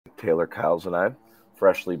Taylor, Kyles, and I,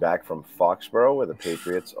 freshly back from Foxborough, where the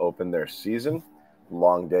Patriots opened their season.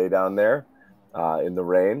 Long day down there in the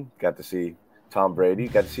rain. Got to see Tom Brady.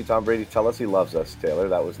 Got to see Tom Brady tell us he loves us, Taylor.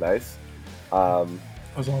 That was nice. That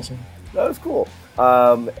was awesome. That was cool.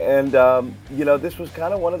 This was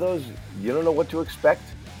kind of one of those you don't know what to expect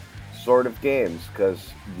sort of games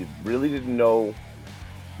because you really didn't know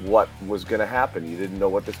what was going to happen. You didn't know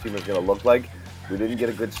what this team was going to look like. We didn't get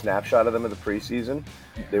a good snapshot of them in the preseason.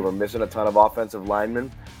 They were missing a ton of offensive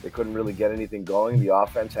linemen. They couldn't really get anything going. The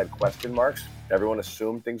offense had question marks. Everyone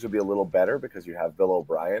assumed things would be a little better because you have Bill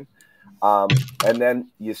O'Brien. And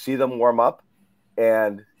then you see them warm up,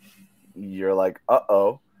 and you're like,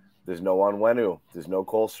 uh-oh, there's no Onwenu. There's no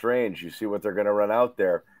Cole Strange. You see what they're going to run out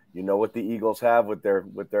there. You know what the Eagles have with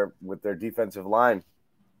their defensive line.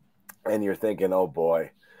 And you're thinking, oh,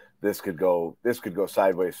 boy, this could go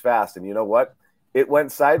sideways fast. And you know what? It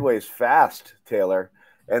went sideways fast, Taylor.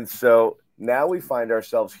 And so now we find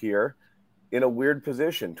ourselves here in a weird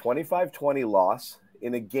position, 25-20 loss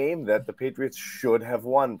in a game that the Patriots should have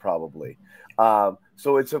won probably. So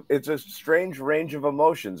it's a strange range of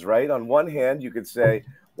emotions, right? On one hand, you could say,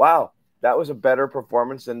 wow, that was a better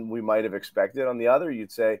performance than we might have expected. On the other,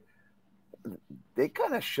 you'd say, they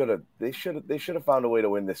kind of should have found a way to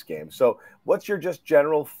win this game. So what's your just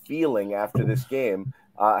general feeling after this game,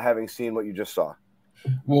 having seen what you just saw?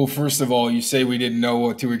 Well, first of all, you say we didn't know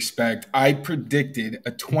what to expect. I predicted a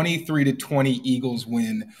 23-20 Eagles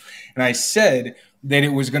win, and I said that it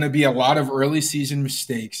was going to be a lot of early season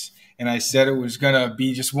mistakes, and I said it was going to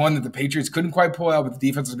be just one that the Patriots couldn't quite pull out, but the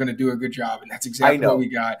defense was going to do a good job, and that's exactly what we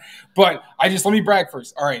got. But let me brag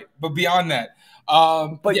first. All right, but beyond that,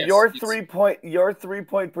 your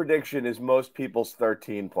 3-point prediction is most people's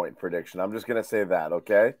 13-point prediction. I'm just going to say that,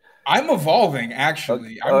 okay? I'm evolving,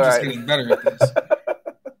 actually. Okay. I'm just getting better at this.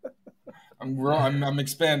 I'm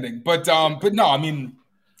expanding, but no, I mean,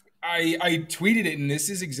 I tweeted it, and this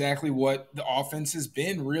is exactly what the offense has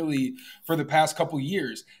been really for the past couple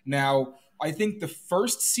years. Now, I think the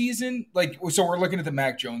first season, so we're looking at the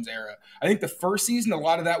Mac Jones era. I think the first season, a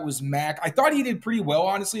lot of that was Mac. I thought he did pretty well,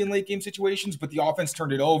 honestly, in late game situations, but the offense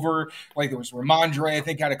turned it over. There was Ramondre, I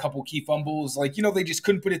think, had a couple key fumbles. They just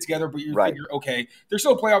couldn't put it together, but you figure, okay, they're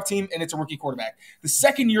still a playoff team, and it's a rookie quarterback. The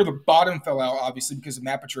second year, the bottom fell out, obviously, because of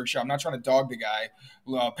Matt Patricia. I'm not trying to dog the guy.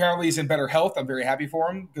 Apparently, he's in better health. I'm very happy for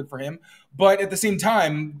him. Good for him. But at the same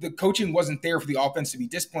time, the coaching wasn't there for the offense to be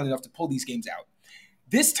disciplined enough to pull these games out.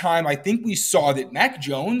 This time, I think we saw that Mac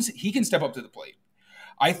Jones, he can step up to the plate.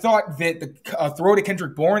 I thought that the throw to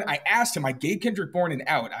Kendrick Bourne, I asked him, I gave Kendrick Bourne an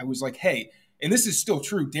out. I was like, hey, and this is still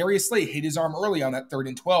true, Darius Slay hit his arm early on that 3rd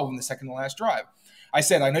and 12 in the second to last drive. I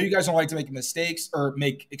said, I know you guys don't like to make mistakes or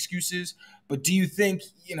make excuses, but do you think,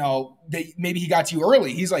 that maybe he got to you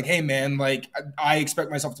early? He's like, hey, man, I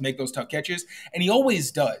expect myself to make those tough catches. And he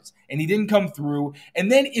always does. And he didn't come through. And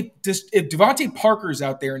then if Devontae Parker's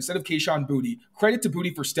out there instead of Kayshon Boutte, credit to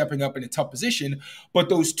Boutte for stepping up in a tough position. But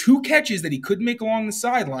those 2 catches that he couldn't make along the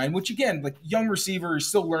sideline, which again, young receiver is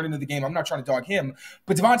still learning the game. I'm not trying to dog him.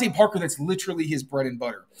 But Devontae Parker, that's literally his bread and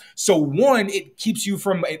butter. So one, it keeps you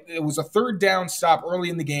from, it was a 3rd down stop early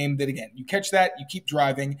in the game that, again, you catch that, you keep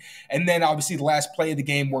driving. And then obviously the last play of the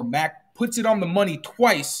game where Mac puts it on the money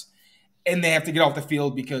twice, and they have to get off the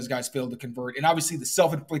field because guys failed to convert. And obviously the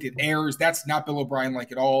self-inflicted errors, that's not Bill O'Brien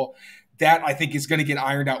at all. That I think is going to get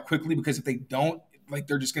ironed out quickly because if they don't,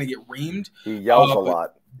 they're just going to get reamed. He yells a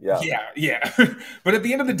lot. Yeah. But at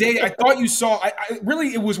the end of the day, I thought you saw – I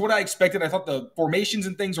really, it was what I expected. I thought the formations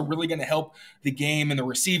and things were really going to help the game and the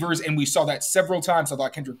receivers, and we saw that several times. I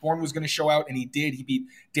thought Kendrick Bourne was going to show out, and he did. He beat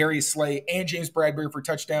Darius Slay and James Bradbury for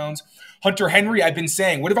touchdowns. Hunter Henry, I've been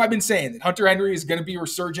saying – what have I been saying? That Hunter Henry is going to be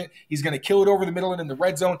resurgent. He's going to kill it over the middle and in the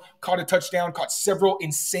red zone. Caught a touchdown, caught several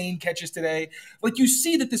insane catches today. You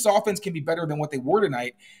see that this offense can be better than what they were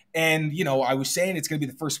tonight. And, I was saying it's going to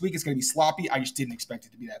be the first week. It's going to be sloppy. I just didn't expect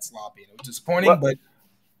it to be that sloppy. It was disappointing, but.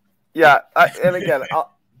 Yeah. And again,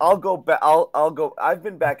 I'll go back. I'll go. I've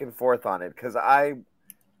been back and forth on it because I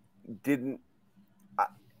thought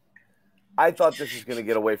this was going to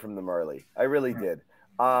get away from them early. I really did.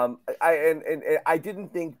 I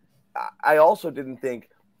didn't think, I also didn't think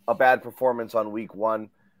a bad performance on week 1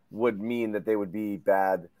 would mean that they would be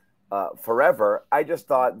bad forever. I just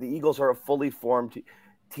thought the Eagles are a fully formed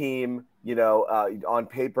team, on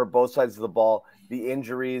paper, both sides of the ball, the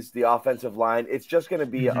injuries, the offensive line. It's just going to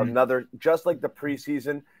be another, just like the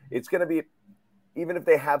preseason, it's going to be, even if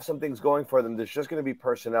they have some things going for them, there's just going to be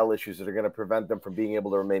personnel issues that are going to prevent them from being able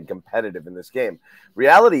to remain competitive in this game.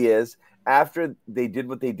 Reality is, after they did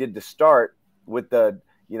what they did to start with the,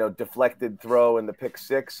 deflected throw and the pick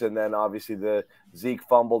six, and then obviously the Zeke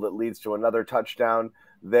fumble that leads to another touchdown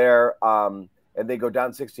there. And they go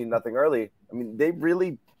down 16-0 early. I mean, they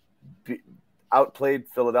really outplayed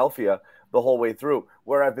Philadelphia the whole way through.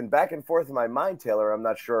 Where I've been back and forth in my mind, Taylor, I'm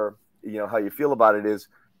not sure, how you feel about it, is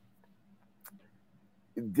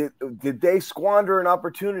did they squander an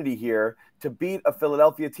opportunity here to beat a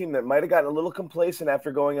Philadelphia team that might have gotten a little complacent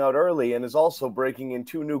after going out early and is also breaking in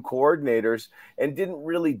 2 new coordinators and didn't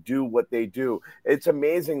really do what they do? It's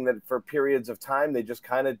amazing that for periods of time, they just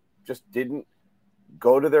kind of just didn't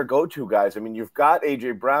go to their go-to guys. I mean, you've got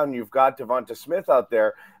A.J. Brown, you've got Devonta Smith out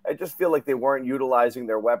there. I just feel like they weren't utilizing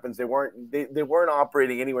their weapons. They weren't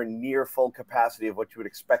operating anywhere near full capacity of what you would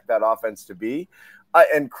expect that offense to be.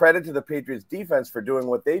 And credit to the Patriots defense for doing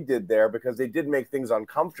what they did there, because they did make things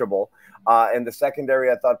uncomfortable. And the secondary,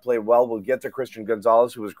 I thought, played well. We'll get to Christian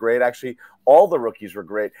Gonzalez, who was great. Actually, all the rookies were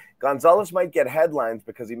great. Gonzalez might get headlines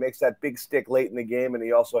because he makes that big stick late in the game, and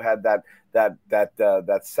he also had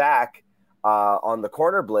that sack on the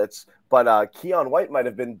corner blitz, but Keon White might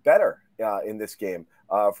have been better in this game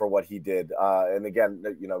for what he did. And again,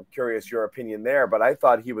 curious your opinion there, but I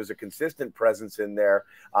thought he was a consistent presence in there,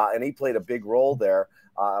 and he played a big role there.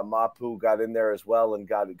 Mapu got in there as well and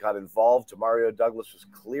got involved. Mario Douglas was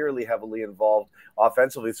clearly heavily involved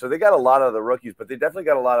offensively. So they got a lot out of the rookies, but they definitely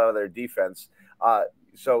got a lot out of their defense.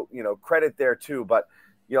 So credit there too. But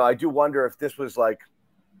I do wonder if this was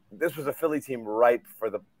a Philly team ripe for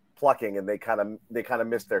the plucking, and they kind of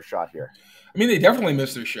missed their shot here. I mean, they definitely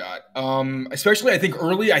missed their shot. Especially, I think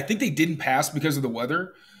early. I think they didn't pass because of the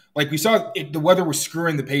weather. Like we saw, the weather was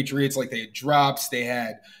screwing the Patriots. Like they had drops, they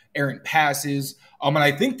had errant passes. And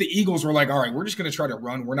I think the Eagles were like, all right, we're just going to try to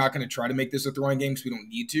run. We're not going to try to make this a throwing game because we don't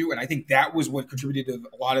need to. And I think that was what contributed to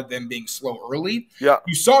a lot of them being slow early. Yeah.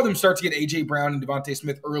 You saw them start to get A.J. Brown and Devonta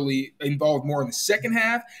Smith early involved more in the second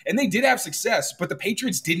half, and they did have success, but the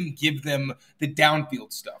Patriots didn't give them the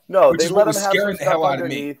downfield stuff. No, which they is let what them was have scaring some the hell stuff out of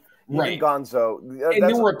me. underneath. Right. Gonzo. And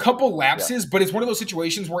there were a couple lapses, but it's one of those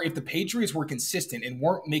situations where if the Patriots were consistent and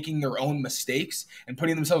weren't making their own mistakes and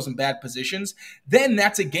putting themselves in bad positions, then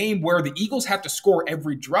that's a game where the Eagles have to score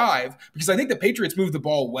every drive, because I think the Patriots moved the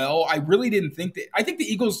ball well. I really didn't think that. I think the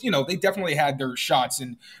Eagles, they definitely had their shots,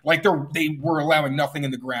 and they were allowing nothing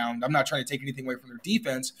in the ground. I'm not trying to take anything away from their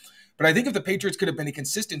defense, but I think if the Patriots could have been a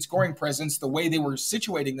consistent scoring presence the way they were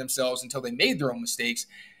situating themselves until they made their own mistakes,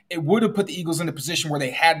 it would have put the Eagles in a position where they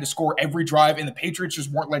had to score every drive, and the Patriots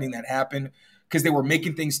just weren't letting that happen because they were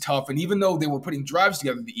making things tough. And even though they were putting drives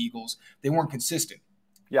together, the Eagles, they weren't consistent.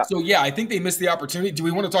 Yeah. So, yeah, I think they missed the opportunity. Do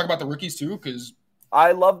we want to talk about the rookies too? Because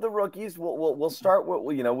I love the rookies. We'll start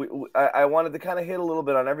with, I wanted to kind of hit a little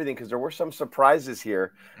bit on everything because there were some surprises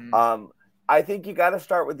here. I think you got to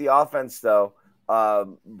start with the offense, though,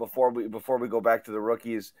 before we go back to the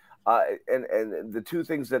rookies. And the two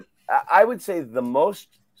things that I would say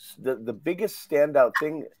the biggest standout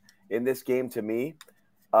thing in this game to me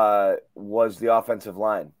was the offensive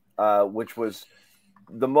line, which was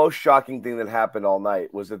the most shocking thing that happened all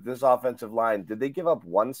night. Was that this offensive line, did they give up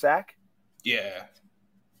one sack? Yeah.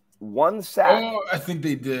 One sack? Oh, I think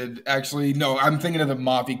they did. Actually, no, I'm thinking of the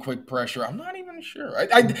Mafi quick pressure. I'm not even sure.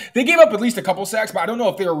 They gave up at least a couple sacks, but I don't know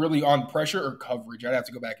if they were really on pressure or coverage. I'd have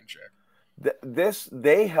to go back and check.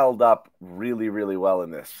 They held up really, really well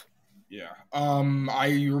in this. Yeah.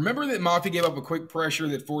 I remember that Mafi gave up a quick pressure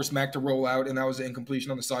that forced Mack to roll out, and that was an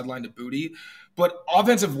incompletion on the sideline to Booty. But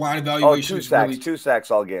offensive line evaluation two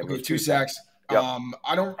sacks all game. Okay, two sacks. Yep.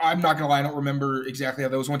 I'm not gonna lie, I don't remember exactly how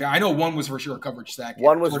those went down. I know one was for sure a coverage sack.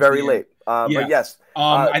 One was very late. But yes.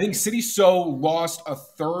 I think City So lost a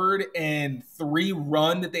 3rd and 3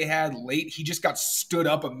 run that they had late. He just got stood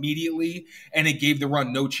up immediately, and it gave the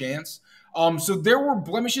run no chance. So there were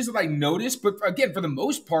blemishes that I noticed, but again, for the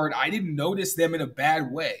most part, I didn't notice them in a bad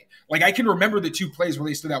way. Like I can remember the 2 plays where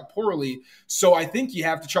they stood out poorly. So I think you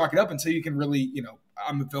have to chalk it up until you can really,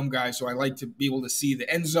 I'm a film guy, so I like to be able to see the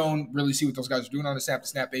end zone, really see what those guys are doing on a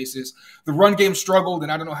snap-to-snap basis. The run game struggled,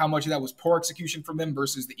 and I don't know how much of that was poor execution from them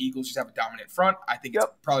versus the Eagles just have a dominant front. I think it's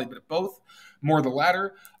probably a bit of both, more the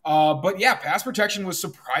latter. But yeah, pass protection was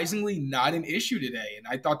surprisingly not an issue today, and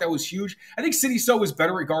I thought that was huge. I think City So was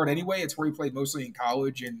better at guard anyway. It's where he played mostly in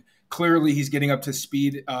college, and clearly he's getting up to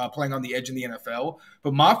speed playing on the edge in the NFL.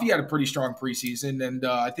 But Mafi had a pretty strong preseason, and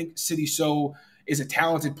I think City So is a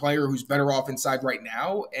talented player who's better off inside right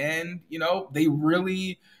now. And, they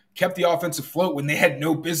really kept the offense afloat when they had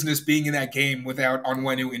no business being in that game without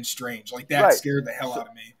Onwenu and Strange. Like that scared the hell out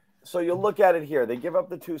of me. So you look at it here. They give up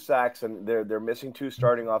the 2 sacks, and they're missing 2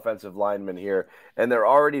 starting offensive linemen here, and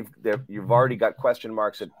you've already got question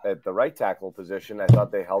marks at the right tackle position. I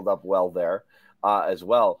thought they held up well there as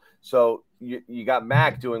well. So you got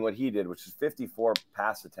Mac doing what he did, which is 54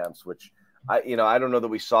 pass attempts, which I don't know that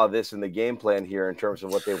we saw this in the game plan here in terms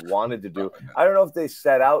of what they wanted to do. I don't know if they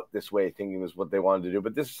set out this way thinking this is what they wanted to do,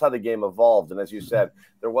 but this is how the game evolved. And as you said,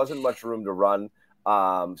 there wasn't much room to run.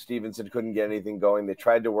 Stevenson couldn't get anything going. They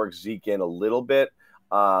tried to work Zeke in a little bit.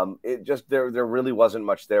 It just there really wasn't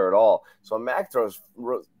much there at all. So Mac throws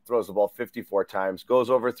the ball 54 times, goes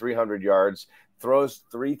over 300 yards, throws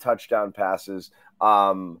 3 touchdown passes.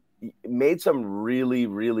 Made some really,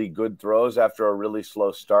 really good throws after a really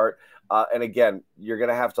slow start. And again, you're going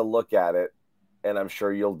to have to look at it, and I'm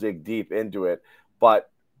sure you'll dig deep into it.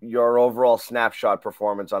 But your overall snapshot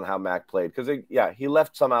performance on how Mac played, because he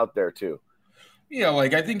left some out there too. Yeah,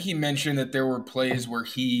 like I think he mentioned that there were plays where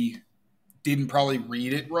he didn't probably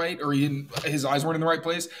read it right, or his eyes weren't in the right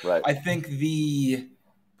place. Right. I think I believe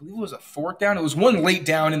it was a 4th down. It was one late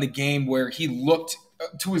down in the game where he looked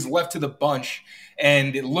to his left to the bunch,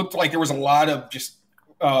 and it looked like there was a lot of just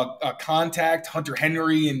contact. Hunter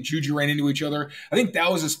Henry and Juju ran into each other. I think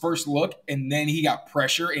that was his first look, and then he got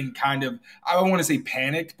pressure and kind of, I don't want to say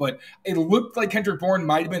panicked, but it looked like Kendrick Bourne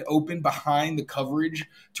might have been open behind the coverage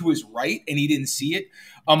to his right, and he didn't see it.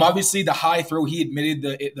 Obviously, the high throw, he admitted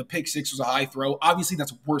the pick 6 was a high throw. Obviously,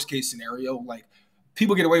 that's a worst case scenario. Like,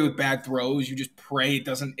 people get away with bad throws. You just pray it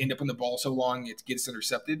doesn't end up in the ball so long it gets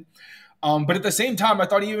intercepted. But at the same time, I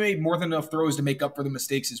thought he made more than enough throws to make up for the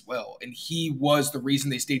mistakes as well. And he was the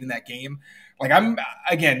reason they stayed in that game. Like,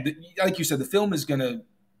 like you said, the film is going to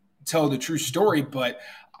tell the true story, but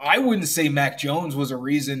I wouldn't say Mac Jones was a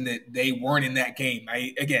reason that they weren't in that game.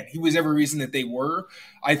 He was every reason that they were.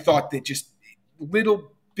 I thought that just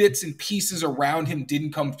little bits and pieces around him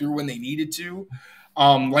didn't come through when they needed to.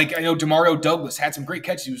 Like I know Demario Douglas had some great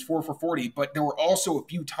catches. He was 4 for 40, but there were also a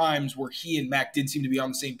few times where he and Mac didn't seem to be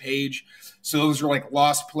on the same page. So those were like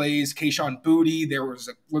lost plays. Kayshon Boutte,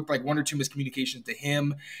 looked like 1 or 2 miscommunications to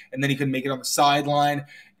him, and then he couldn't make it on the sideline.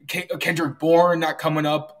 Kendrick Bourne not coming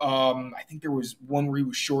up. I think there was one where he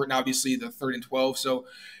was short, and obviously the 3rd and 12. So,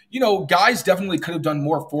 guys definitely could have done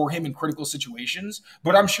more for him in critical situations,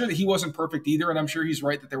 but I'm sure that he wasn't perfect either, and I'm sure he's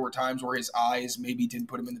right that there were times where his eyes maybe didn't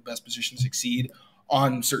put him in the best position to succeed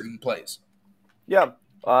on certain plays. Yeah,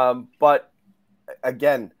 but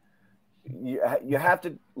again, you have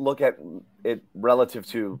to look at it relative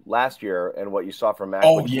to last year and what you saw from Mac.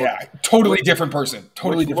 Oh yeah, totally different person.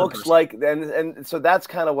 Totally different. Looks like, and so that's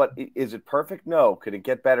kind of what is it perfect? No. Could it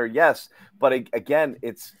get better? Yes. But again,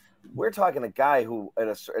 we're talking a guy who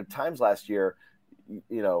at times last year,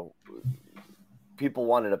 people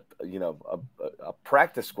wanted a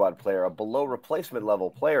practice squad player, a below replacement level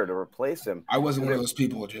player to replace him. I wasn't one of those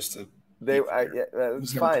people. Just to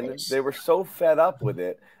it's fine. Close. They were so fed up with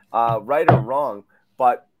it, right or wrong.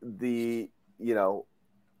 But he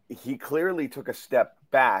clearly took a step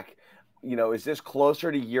back. Is this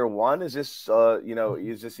closer to year one? Is this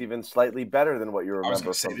is this even slightly better than what you remember? I was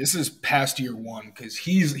going to say this is past year one because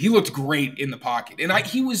he looked great in the pocket, and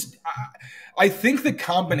I think the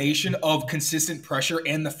combination of consistent pressure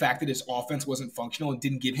and the fact that his offense wasn't functional and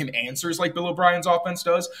didn't give him answers like Bill O'Brien's offense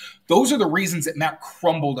does, those are the reasons that Matt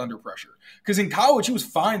crumbled under pressure. Because in college, he was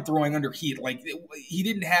fine throwing under heat. Like, he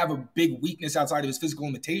didn't have a big weakness outside of his physical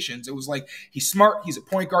limitations. It was like, he's smart, he's a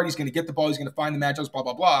point guard, he's going to get the ball, he's going to find the matchups, blah,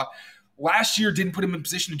 blah, blah. Last year didn't put him in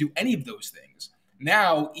position to do any of those things.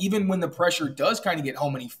 Now, even when the pressure does kind of get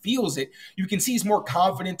home and he feels it, you can see he's more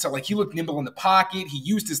confident. He looked nimble in the pocket. He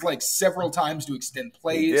used his legs several times to extend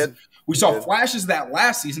plays. We saw flashes of that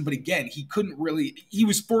last season, but again, he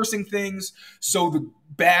was forcing things. So the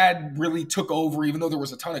bad really took over, even though there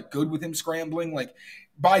was a ton of good with him scrambling. Like,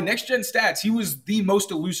 by next gen stats, he was the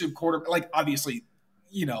most elusive quarterback. Like, obviously,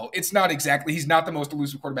 it's not exactly, he's not the most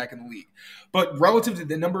elusive quarterback in the league, but relative to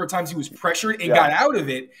the number of times he was pressured and got out of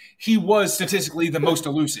it, he was statistically the most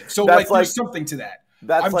elusive. So there's something to that.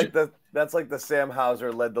 That's like the Sam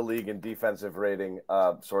Hauser led the league in defensive rating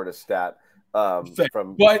sort of stat.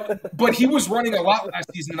 But he was running a lot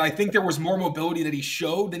last season, and I think there was more mobility that he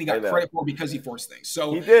showed than he got credit for because he forced things.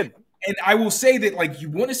 So he did. And I will say that, you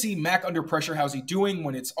want to see Mac under pressure. How's he doing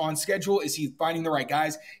when it's on schedule? Is he finding the right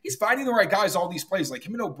guys? He's finding the right guys all these plays. Like,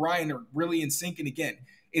 him and O'Brien are really in sync. And again,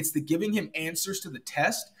 it's the giving him answers to the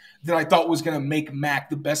test that I thought was going to make Mac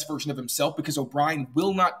the best version of himself, because O'Brien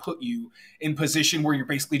will not put you in position where you're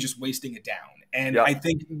basically just wasting it down. And I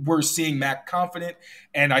think we're seeing Mac confident.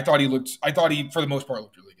 And I thought he, for the most part,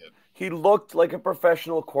 looked really good. He looked like a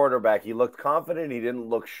professional quarterback. He looked confident. He didn't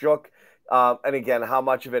look shook. And again, how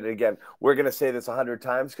much of it? Again, we're going to say this 100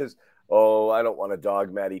 times because I don't want to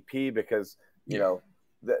dog Matty P because the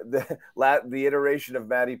iteration of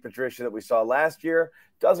Matty Patricia that we saw last year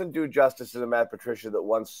doesn't do justice to the Matt Patricia that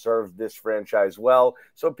once served this franchise well.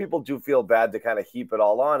 So people do feel bad to kind of heap it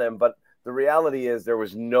all on him, but the reality is there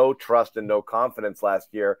was no trust and no confidence last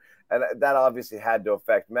year, and that obviously had to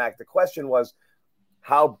affect Mac. The question was,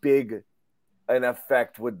 how big an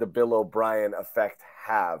effect would the Bill O'Brien effect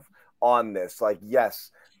have on this? Like,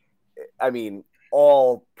 yes, I mean,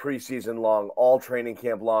 all preseason long, all training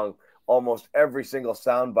camp long, almost every single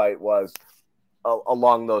soundbite was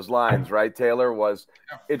along those lines, right? Taylor was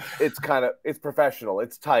it's professional,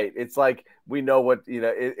 it's tight, it's like we know what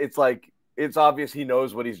it's like. It's obvious he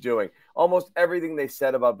knows what he's doing. Almost everything they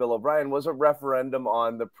said about Bill O'Brien was a referendum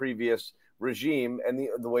on the previous regime and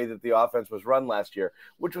the way that the offense was run last year,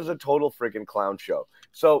 which was a total freaking clown show.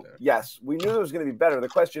 So yes, we knew it was going to be better. The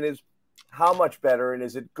question is, how much better, and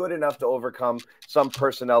is it good enough to overcome some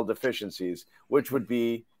personnel deficiencies, which would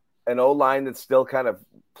be an O-line that's still kind of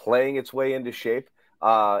playing its way into shape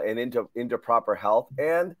and into proper health,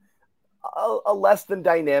 and a less than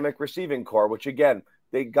dynamic receiving core, which again,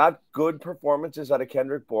 they got good performances out of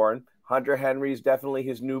Kendrick Bourne. Hunter Henry's definitely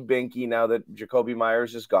his new binky now that Jacoby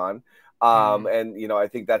Myers is gone. And I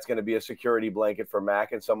think that's going to be a security blanket for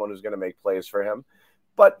Mac and someone who's going to make plays for him.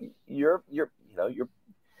 But you're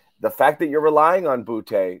the fact that you're relying on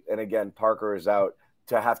Butte, and again, Parker is out,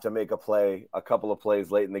 to have to make a couple of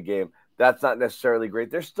plays late in the game, that's not necessarily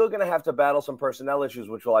great. They're still going to have to battle some personnel issues,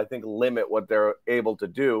 which will, I think, limit what they're able to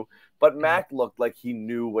do. But Mac looked like he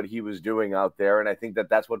knew what he was doing out there, and I think that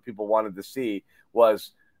that's what people wanted to see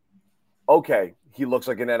was, okay, he looks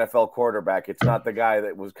like an NFL quarterback. It's not the guy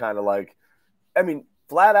that was kind of like, I mean,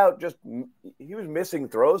 flat out he was missing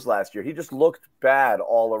throws last year. He just looked bad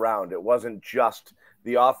all around. It wasn't just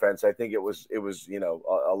the offense. I think it was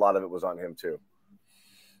a lot of it was on him too.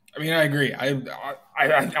 I mean, I agree.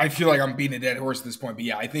 I feel like I'm beating a dead horse at this point, but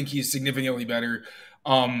yeah, I think he's significantly better.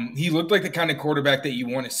 He looked like the kind of quarterback that you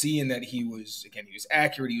want to see, and that he was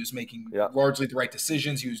accurate. He was making largely the right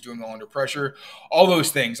decisions. He was doing well under pressure, all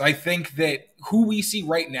those things. I think that who we see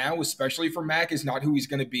right now, especially for Mac, is not who he's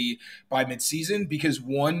going to be by midseason, because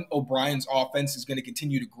one, O'Brien's offense is going to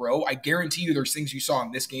continue to grow. I guarantee you there's things you saw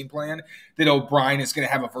in this game plan that O'Brien is going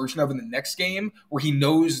to have a version of in the next game, where he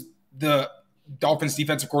knows the Dolphins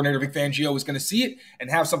defensive coordinator Vic Fangio is going to see it and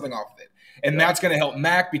have something off of it. And that's going to help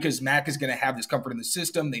Mac, because Mac is going to have this comfort in the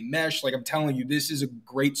system. They mesh. Like I'm telling you, this is a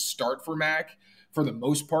great start for Mac for the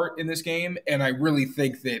most part in this game. And I really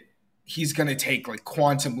think that he's going to take like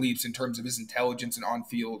quantum leaps in terms of his intelligence and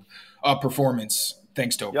on-field performance,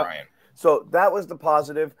 thanks to O'Brien. Yep. So that was the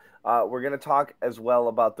positive. We're going to talk as well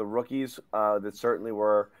about the rookies that certainly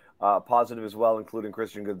were positive as well, including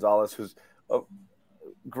Christian Gonzalez, who's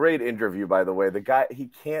great interview, by the way. The guy, he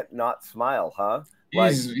can't not smile, huh?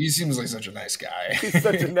 He seems like such a nice guy. He's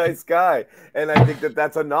such a nice guy. And I think that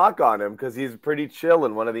that's a knock on him, because he's pretty chill.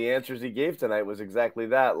 And one of the answers he gave tonight was exactly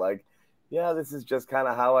that. Like, yeah, this is just kind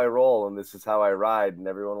of how I roll, and this is how I ride. And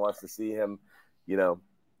everyone wants to see him,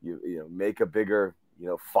 make a bigger,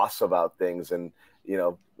 fuss about things. And,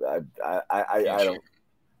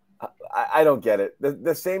 I don't get it.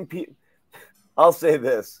 The same people, I'll say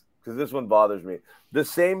this, because this one bothers me. The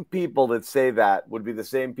same people that say that would be the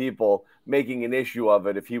same people making an issue of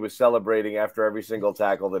it if he was celebrating after every single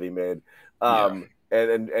tackle that he made,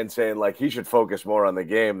 and saying like he should focus more on the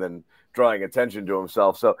game than drawing attention to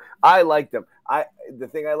himself. So I liked him. The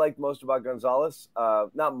thing I liked most about Gonzalez,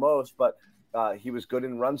 not most, but he was good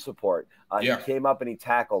in run support. He came up and he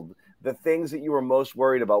tackled. The things that you were most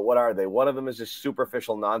worried about, what are they? One of them is just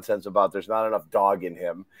superficial nonsense about there's not enough dog in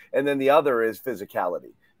him. And then the other is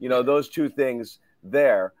physicality. Those two things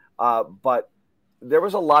there. But there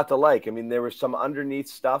was a lot to like. I mean, there was some underneath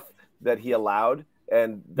stuff that he allowed,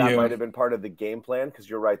 and that might have been part of the game plan, because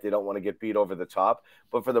you're right, they don't want to get beat over the top.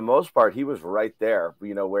 But for the most part, he was right there,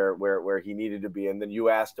 where he needed to be. And then you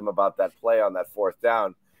asked him about that play on that fourth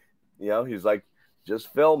down. He's like,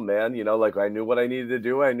 just film, man. Like I knew what I needed to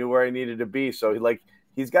do. I knew where I needed to be. So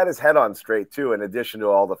he's got his head on straight too, in addition to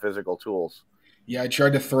all the physical tools. Yeah, I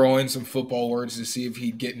tried to throw in some football words to see if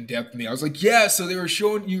he'd get in depth with me. I was like, so they were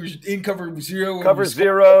showing you in cover zero. Cover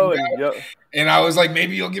zero. And I was like,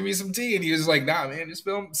 maybe you'll give me some tea. And he was like, nah, man, just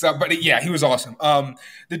film. So, but he was awesome.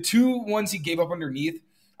 The two ones he gave up underneath,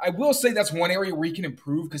 I will say that's one area where he can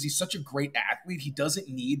improve, because he's such a great athlete. He doesn't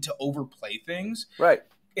need to overplay things. Right.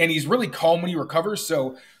 And he's really calm when he recovers.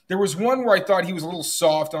 So there was one where I thought he was a little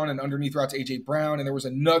soft on an underneath route to A.J. Brown, and there was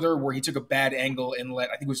another where he took a bad angle and let,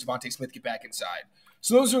 I think it was Devontae Smith, get back inside.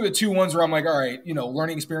 So those are the two ones where I'm like, all right,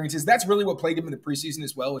 learning experiences. That's really what plagued him in the preseason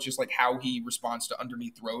as well. It's just like how he responds to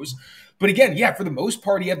underneath throws. But again, yeah, for the most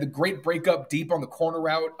part, he had the great breakup deep on the corner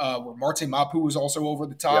route where Marte Mapu was also over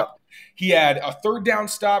the Yep. top. He had a third down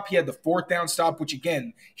stop. He had the fourth down stop, which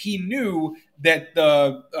again, he knew that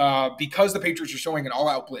because the Patriots were showing an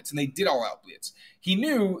all-out blitz, and they did all-out blitz, he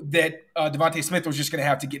knew that Devontae Smith was just going to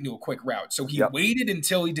have to get into a quick route. So he waited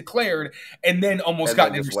until he declared and then almost got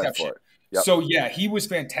an interception. Yep. So yeah, he was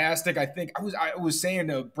fantastic. I think I was saying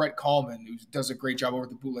to Brett Coleman, who does a great job over at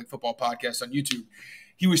the Bootleg Football Podcast on YouTube,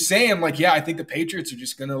 he was saying like, yeah, I think the Patriots are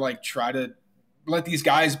just gonna like try to let these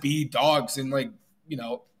guys be dogs and like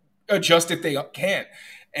adjust if they can.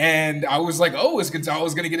 And I was like, oh, is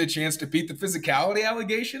Gonzalez going to get a chance to beat the physicality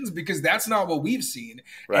allegations? Because that's not what we've seen.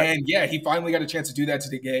 Right. And yeah, he finally got a chance to do that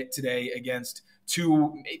today against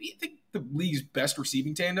two, maybe I think the league's best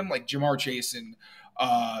receiving tandem, like Jamar Chase and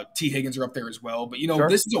T. Higgins are up there as well. But,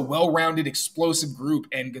 this is a well-rounded, explosive group,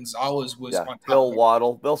 and Gonzalez was on top. Hill,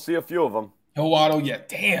 Waddle. They'll see a few of them. Hill, Waddle, yeah.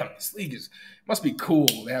 Damn, this league must be cool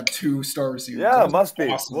to have 2-star receivers. Yeah, it must be.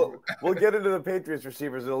 Awesome. We'll get into the Patriots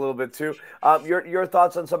receivers in a little bit too. Your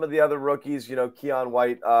thoughts on some of the other rookies? Keon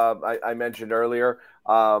White, I mentioned earlier,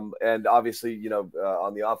 and obviously,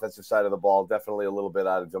 on the offensive side of the ball, definitely a little bit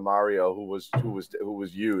out of DeMario, who was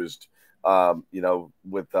used,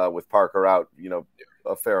 with Parker out,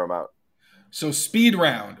 a fair amount. So speed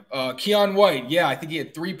round, Keon White, yeah, I think he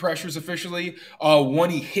had 3 pressures officially. One,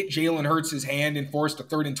 he hit Jalen Hurts' hand and forced a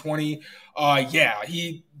 3rd and 20. Yeah,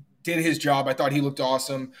 he did his job. I thought he looked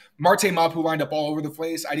awesome. Marte Mapu lined up all over the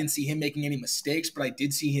place. I didn't see him making any mistakes, but I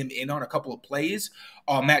did see him in on a couple of plays.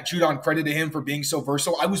 Matt Judon credited him for being so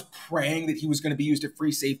versatile. I was praying that he was going to be used at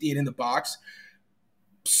free safety and in the box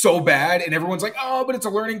so bad, and everyone's like, oh, but it's a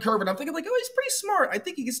learning curve, and I'm thinking like, oh, he's pretty smart. I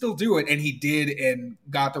think he can still do it, and he did, and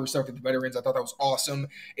got the respect of the veterans. I thought that was awesome.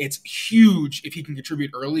 It's huge if he can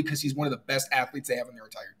contribute early because he's one of the best athletes they have in their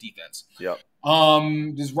entire defense. Yep.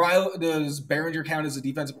 Does Behringer count as a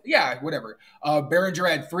defensive? Yeah, whatever. Behringer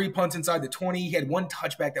had 3 punts inside the 20. He had 1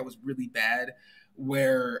 touchback that was really bad,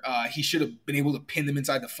 where he should have been able to pin them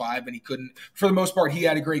inside the 5, and he couldn't. For the most part, he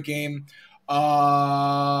had a great game.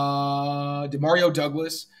 Demario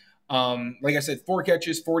Douglas, like I said, 4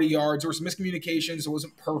 catches, 40 yards. There were some miscommunications. It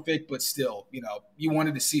wasn't perfect, but still, you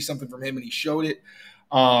wanted to see something from him, and he showed it.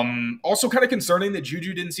 Also kind of concerning that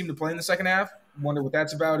Juju didn't seem to play in the second half. Wonder what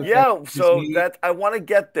that's about. I want to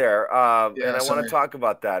get there, and I want to talk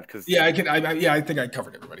about that because I think I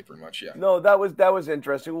covered everybody pretty much. Yeah. No, that was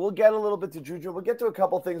interesting. We'll get a little bit to Juju. We'll get to a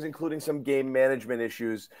couple things, including some game management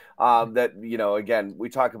issues. That again, we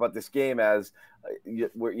talk about this game as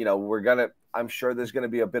I'm sure there's going to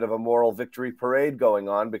be a bit of a moral victory parade going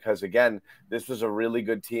on because, again, this was a really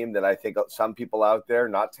good team that I think some people out there,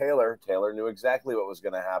 not Taylor knew exactly what was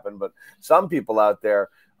going to happen, but some people out there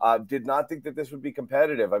did not think that this would be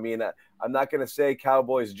competitive. I mean, I'm not going to say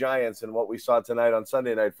Cowboys Giants and what we saw tonight on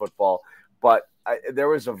Sunday Night Football, but there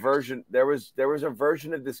was a version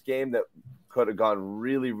of this game that could have gone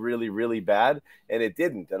really, really, really bad, and it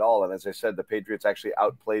didn't at all. And as I said, the Patriots actually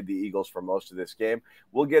outplayed the Eagles for most of this game.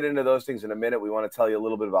 We'll get into those things in a minute. We want to tell you a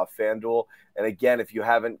little bit about FanDuel. And again, if you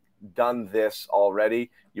haven't done this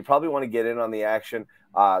already, you probably want to get in on the action.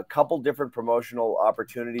 A couple different promotional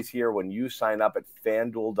opportunities here when you sign up at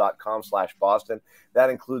fanduel.com/Boston. That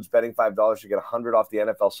includes betting $5 to get $100 off the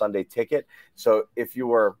NFL Sunday ticket. So if you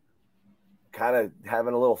were kind of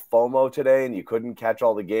having a little FOMO today and you couldn't catch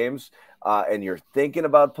all the games and you're thinking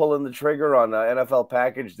about pulling the trigger on an NFL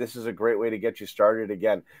package, this is a great way to get you started.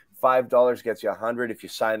 Again, $5 gets you $100 if you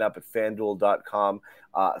sign up at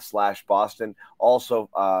fanduel.com/Boston.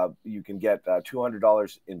 Also, you can get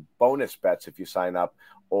 $200 in bonus bets if you sign up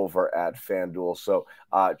over at FanDuel. So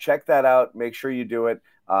check that out. Make sure you do it.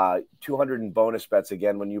 200 in bonus bets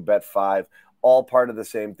again when you bet 5. All part of the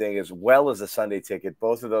same thing, as well as a Sunday ticket.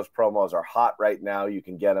 Both of those promos are hot right now. You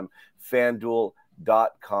can get them.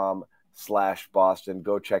 FanDuel.com/Boston.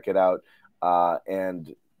 Go check it out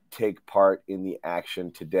and take part in the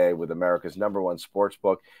action today with America's #1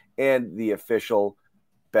 sportsbook and the official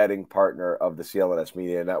betting partner of the CLNS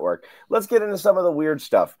Media Network. Let's get into some of the weird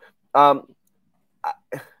stuff. I'm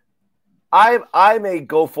a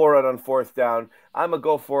go for it on 4th down. I'm a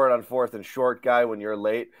go for it on 4th and short guy when you're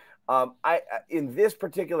late. In this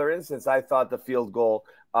particular instance, I thought the field goal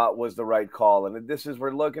was the right call. And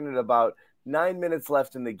we're looking at about 9 minutes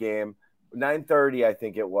left in the game, 9:30, I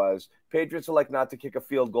think it was. Patriots elect not to kick a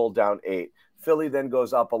field goal down 8. Philly then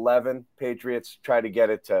goes up 11. Patriots try to get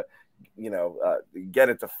it to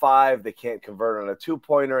 5. They can't convert on a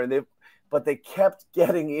 2-pointer, but they kept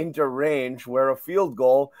getting into range where a field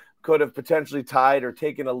goal could have potentially tied or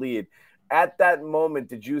taken a lead. At that moment,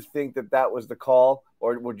 did you think that that was the call,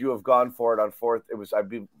 or would you have gone for it on fourth? It was, I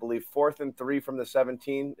believe, 4th and 3 from the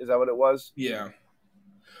 17. Is that what it was? Yeah.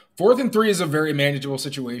 4th and 3 is a very manageable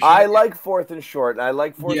situation. I like 4th and short, and I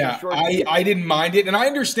like 4th and Yeah, short. I didn't mind it. And I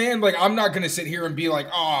understand, like, I'm not going to sit here and be like,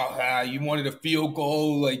 oh, you wanted a field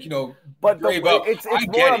goal, like, but grave up. it's I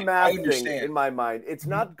more get a it. I math thing understand. in my mind. It's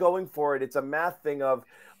not going for it. It's a math thing of,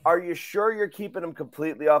 are you sure you're keeping them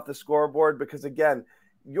completely off the scoreboard? Because, again,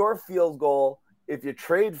 your field goal, if you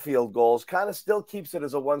trade field goals, kind of still keeps it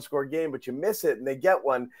as a one-score game, but you miss it and they get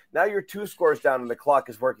one. Now you're 2 scores down and the clock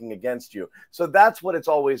is working against you. So that's what it's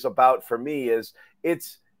always about for me is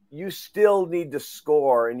you still need to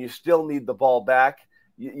score and you still need the ball back,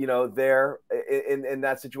 there in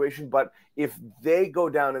that situation. But if they go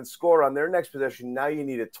down and score on their next possession, now you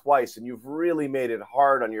need it twice, and you've really made it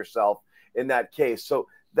hard on yourself in that case. So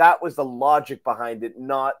that was the logic behind it,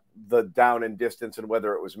 not the down and distance and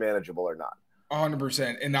whether it was manageable or not.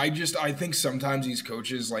 100%. And I think sometimes these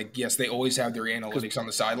coaches, like, yes, they always have their analytics on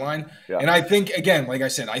the sideline. Yeah. And I think, again, like I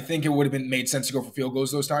said, I think it would have made sense to go for field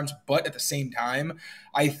goals those times. But at the same time,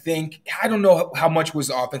 I don't know how much was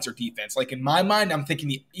offense or defense. Like, in my mind, I'm thinking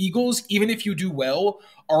the Eagles, even if you do well,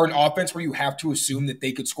 are an offense where you have to assume that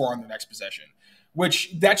they could score on their next possession.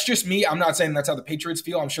 Which, that's just me. I'm not saying that's how the Patriots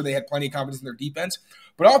feel. I'm sure they had plenty of confidence in their defense.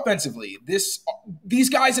 But offensively, these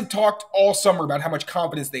guys have talked all summer about how much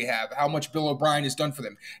confidence they have, how much Bill O'Brien has done for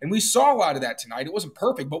them. And we saw a lot of that tonight. It wasn't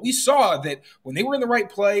perfect, but we saw that when they were in the right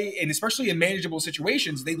play, and especially in manageable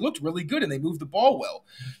situations, they looked really good and they moved the ball well.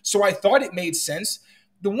 So I thought it made sense.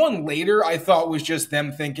 The one later I thought was just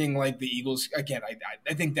them thinking like the Eagles, again,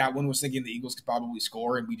 I think that one was thinking the Eagles could probably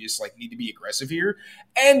score and we just like need to be aggressive here.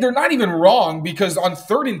 And they're not even wrong because on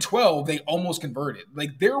 3rd and 12, they almost converted.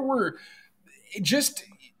 Like there were just,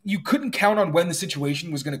 you couldn't count on when the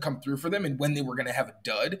situation was going to come through for them and when they were going to have a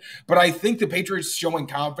dud. But I think the Patriots showing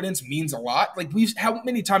confidence means a lot. Like how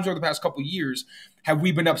many times over the past couple of years have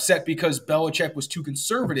we been upset because Belichick was too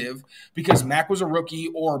conservative because Mac was a rookie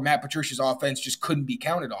or Matt Patricia's offense just couldn't be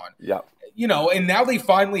counted on? Yeah. And now they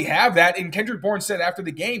finally have that. And Kendrick Bourne said after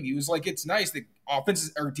the game, he was like, it's nice that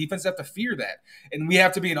offenses or defenses have to fear that. And we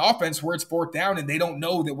have to be an offense where it's 4th down and they don't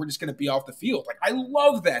know that we're just going to be off the field. Like, I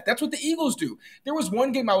love that. That's what the Eagles do. There was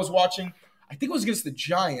one game I was watching, I think it was against the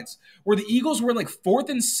Giants, where the Eagles were like 4th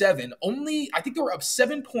and 7. I think they were up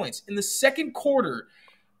 7 points in the second quarter.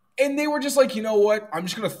 And they were just like, you know what? I'm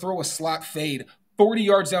just going to throw a slot fade 40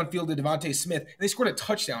 yards downfield to Devontae Smith, and they scored a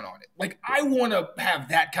touchdown on it. Like, I want to have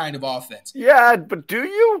that kind of offense. Yeah, but do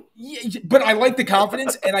you? Yeah, but I like the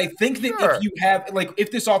confidence, and I think that Sure. if you have, like,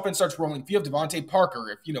 if this offense starts rolling, if you have Devontae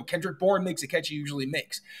Parker, if, Kendrick Bourne makes a catch he usually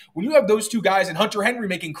makes, when you have those two guys and Hunter Henry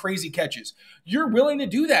making crazy catches, you're willing to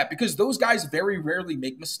do that because those guys very rarely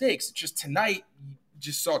make mistakes. It's just tonight, you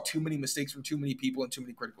just saw too many mistakes from too many people in too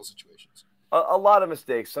many critical situations. A lot of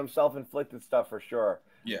mistakes, some self-inflicted stuff for sure.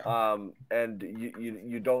 Yeah. And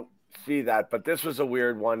you don't see that, but this was a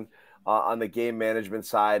weird one on the game management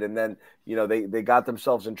side. And then, they got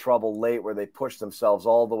themselves in trouble late where they pushed themselves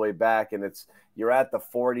all the way back, and you're at the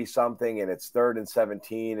 40 something and it's 3rd and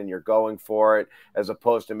 17 and you're going for it as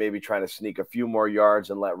opposed to maybe trying to sneak a few more yards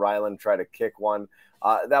and let Ryland try to kick one.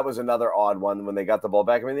 That was another odd one when they got the ball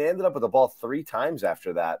back. I mean, they ended up with the ball 3 times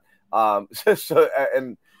after that. Bill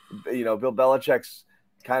Belichick's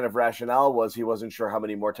kind of rationale was he wasn't sure how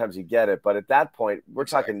many more times he'd get it. But at that point, we're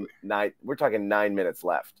talking 9 minutes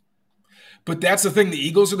left. But that's the thing. The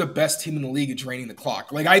Eagles are the best team in the league at draining the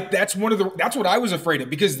clock. Like that's what I was afraid of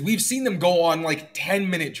because we've seen them go on like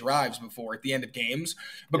 10-minute drives before at the end of games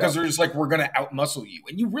because they're just like, we're going to outmuscle you.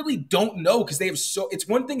 And you really don't know because it's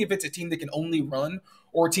one thing if it's a team that can only run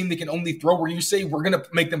or a team that can only throw where you say we're going to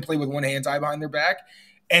make them play with one hand tied behind their back.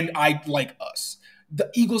 And I like us. The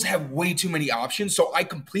Eagles have way too many options, so I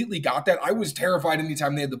completely got that. I was terrified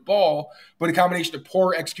anytime they had the ball, but a combination of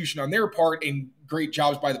poor execution on their part and great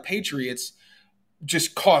jobs by the Patriots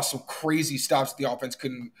just caused some crazy stops that the offense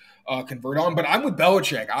couldn't convert on. But I'm with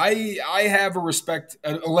Belichick. I have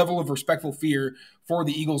a level of respectful fear for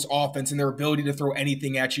the Eagles offense and their ability to throw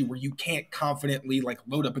anything at you where you can't confidently like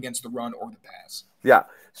load up against the run or the pass. Yeah.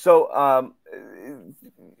 So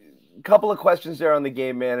couple of questions there on the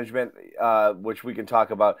game management, which we can talk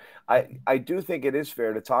about. I do think it is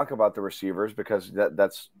fair to talk about the receivers because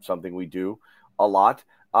that's something we do a lot,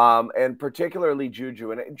 and particularly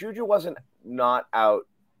Juju. And Juju wasn't not out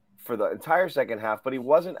for the entire second half, but he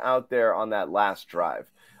wasn't out there on that last drive.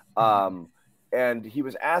 And he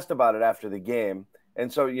was asked about it after the game.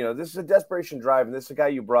 And so, this is a desperation drive, and this is a guy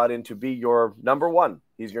you brought in to be your number one.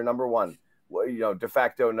 He's your number one, de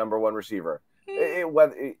facto number one receiver.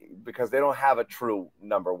 because they don't have a true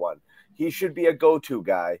number one. He should be a go-to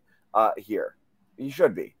guy here. He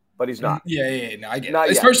should be, but he's not. Yeah, no, I get Not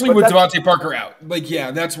it. yet. Especially But with Devontae Parker out. Like,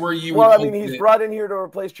 yeah, that's where you would hope he's brought in here to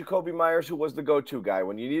replace Jacoby Myers, who was the go-to guy.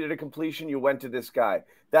 When you needed a completion, you went to this guy.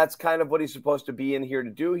 That's kind of what he's supposed to be in here to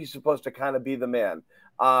do. He's supposed to kind of be the man.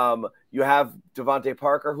 You have Devontae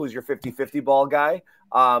Parker, who's your 50-50 ball guy.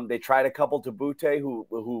 They tried a couple to Butte,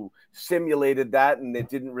 who simulated that, and it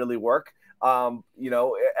didn't really work.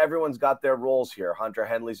 Everyone's got their roles here. Hunter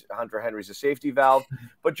Henry's a safety valve,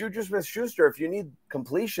 but Juju Smith-Schuster, if you need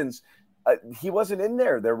completions, he wasn't in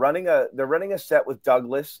there. They're running a set with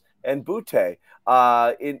Douglas and Butte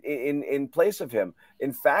in place of him.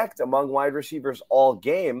 In fact, among wide receivers all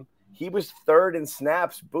game, he was third in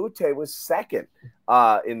snaps. Butte was second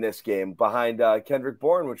in this game behind Kendrick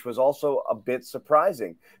Bourne, which was also a bit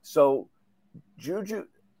surprising. So Juju,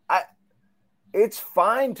 it's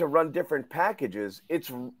fine to run different packages. It's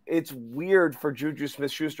weird for Juju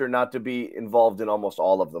Smith-Schuster not to be involved in almost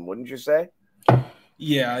all of them, wouldn't you say?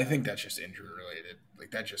 Yeah, I think that's just injury related. Like,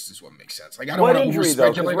 that just is what makes sense. Like, I don't want to injury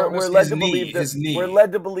though, because we're led to believe his knee. We're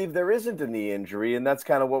led to believe there isn't a knee injury, and that's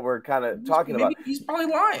kind of what we're kind of talking about. He's probably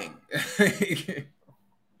lying.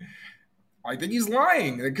 I think he's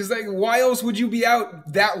lying, because why else would you be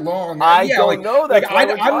out that long? I don't know. That's why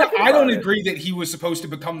I don't agree that he was supposed to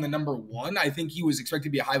become the number one. I think he was expected to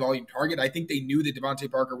be a high volume target. I think they knew that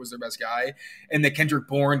Devontae Parker was their best guy and that Kendrick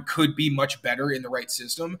Bourne could be much better in the right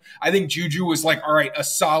system. I think Juju was like, all right, a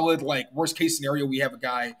solid, like, worst case scenario, we have a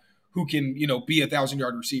guy who can, be a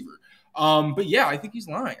 1,000-yard receiver. But yeah, I think he's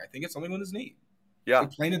lying. I think it's something with his knee. Yeah,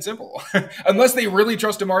 like, plain and simple. Unless they really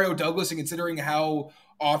trust Demario Douglas, and considering how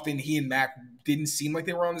often he and Mac didn't seem like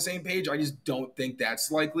they were on the same page, I just don't think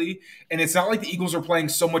that's likely. And it's not like the Eagles are playing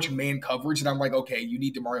so much man coverage that I'm like, okay, you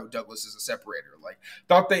need Demario Douglas as a separator. Like,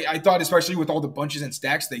 I thought especially with all the bunches and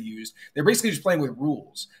stacks they used, they're basically just playing with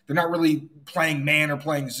rules. They're not really playing man or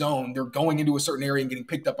playing zone. They're going into a certain area and getting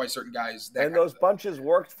picked up by certain guys. And those bunches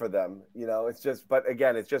worked for them. It's just, but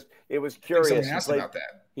again, it was curious. Someone asked about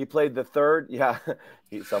that. He played the third. Yeah,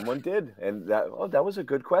 someone did. And that was a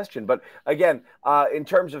good question. But again, in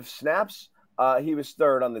terms of snaps, he was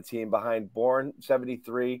third on the team behind Bourne,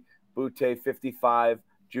 73, Butte, 55,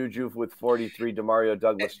 Juju with 43, Demario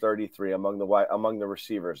Douglas, 33 among the wide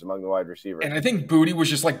receivers. And I think Booty was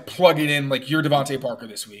just like plugging in, like, you're Devontae Parker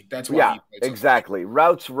this week. That's why. Yeah, exactly.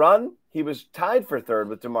 Routes run, he was tied for third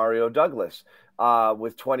with Demario Douglas.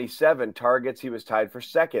 With 27 targets, he was tied for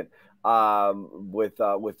second. With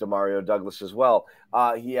Demario Douglas as well.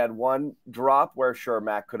 He had one drop where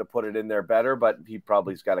Mac could have put it in there better, but he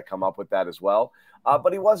probably's got to come up with that as well.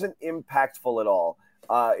 But he wasn't impactful at all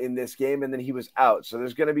in this game, and then he was out. So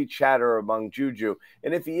there's going to be chatter among Juju.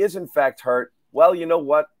 And if he is in fact hurt, well, you know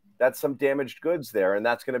what? That's some damaged goods there, and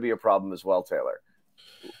that's going to be a problem as well, Taylor.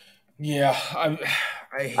 Yeah,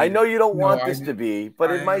 I know you don't want this to be, but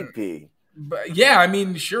it might be. But yeah, I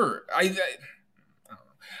mean, sure.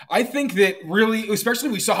 I think that really, especially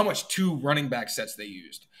we saw how much two running back sets they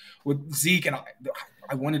used with Zeke, and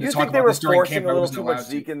I wanted to talk about this during camp. A little too much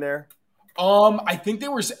Zeke in there. I think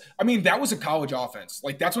there was. I mean, that was a college offense.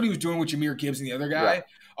 Like, that's what he was doing with Jahmyr Gibbs and the other guy.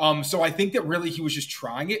 Yeah. So I think that really he was just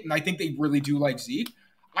trying it, and I think they really do like Zeke.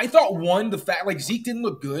 I thought the fact like Zeke didn't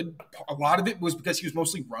look good. A lot of it was because he was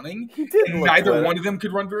mostly running. He didn't. And neither one of them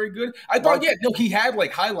could run very good. I thought, he had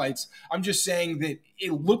like highlights. I'm just saying that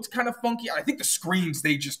it looked kind of funky. I think the screens,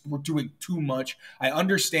 they just were doing too much. I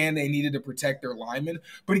understand they needed to protect their linemen,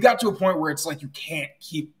 but he got to a point where it's like you can't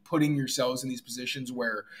keep putting yourselves in these positions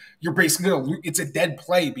where you're basically going to. It's a dead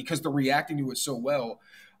play because they're reacting to it so well.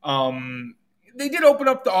 They did open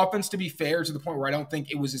up the offense, to be fair, to the point where I don't think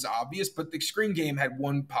it was as obvious, but the screen game had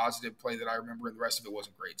one positive play that I remember, and the rest of it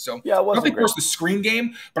wasn't great. So yeah, it wasn't nothing worse the screen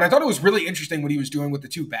game, but I thought it was really interesting what he was doing with the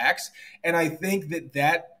two backs, and I think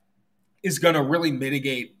that is going to really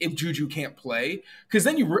mitigate if Juju can't play, because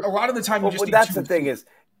then a lot of the time you just need that's the thing is,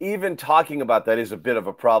 even talking about that is a bit of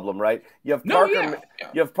a problem, right? You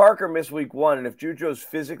have Parker miss week 1, and if Juju is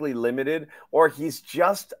physically limited or he's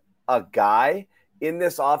just a guy in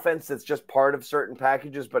this offense that's just part of certain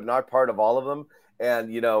packages but not part of all of them,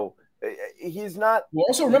 and he's not. Well,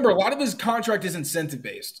 also remember, a lot of his contract is incentive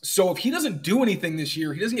based, so if he doesn't do anything this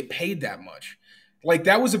year, he doesn't get paid that much. Like,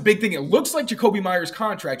 that was a big thing. It looks like Jacoby Myers'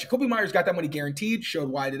 contract. Jacoby Myers got that money guaranteed, showed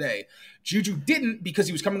why today. Juju didn't because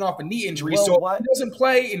he was coming off a knee injury. So if he doesn't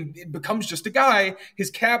play and it becomes just a guy,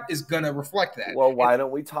 his cap is going to reflect that. Well, why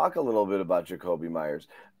don't we talk a little bit about Jacoby Myers?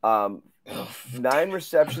 9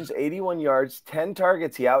 receptions, 81 yards, 10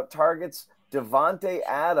 targets. He out-targets Devontae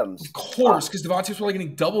Adams. Of course, because Devontae's probably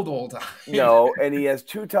getting doubled all the time. No, and he has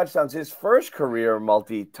 2 touchdowns. His first career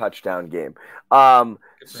multi-touchdown game.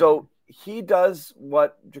 So he does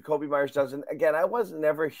what Jakobi Meyers does. And again, I was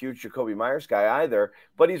never a huge Jakobi Meyers guy either,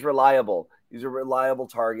 but he's reliable. He's a reliable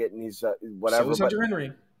target, and he's whatever. So is Hunter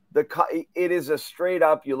Henry. It is a straight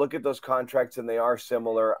up. You look at those contracts, and they are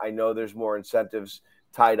similar. I know there's more incentives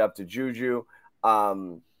tied up to Juju.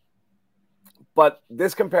 But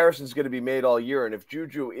this comparison is going to be made all year. And if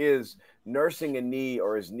Juju is nursing a knee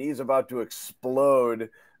or his knee's about to explode,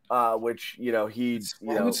 which,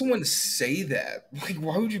 why would someone say that? Like,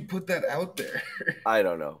 why would you put that out there? I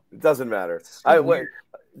don't know. It doesn't matter.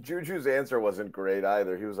 Juju's answer wasn't great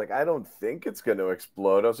either. He was like, I don't think it's going to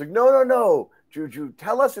explode. I was like, no. Juju,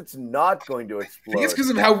 tell us it's not going to explode. I think it's because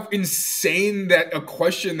of how insane that a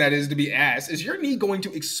question that is to be asked. Is your knee going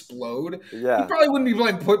to explode? Yeah. He probably wouldn't be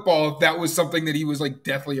playing football if that was something that he was like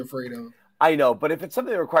deathly afraid of. I know, but if it's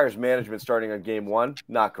something that requires management starting on game 1,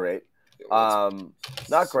 not great.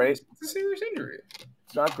 Not great. It's a serious injury.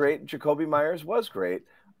 It's not great. Jakobi Meyers was great.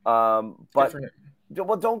 But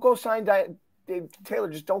don't go sign Taylor.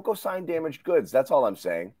 Just don't go sign damaged goods. That's all I'm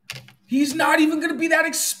saying. He's not even going to be that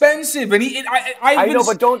expensive, and I know,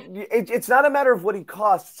 but don't. It's not a matter of what he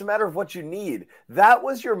costs. It's a matter of what you need. That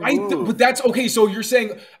was your move. But that's okay. So you're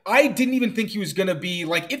saying I didn't even think he was going to be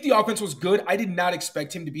like if the offense was good. I did not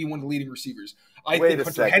expect him to be one of the leading receivers. I think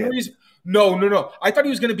Hunter Henry's. No. I thought he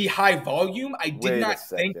was going to be high volume. I did not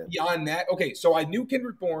think beyond that. Okay, so I knew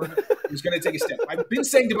Kendrick Bourne was going to take a step. I've been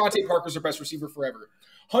saying Devontae Parker's our best receiver forever.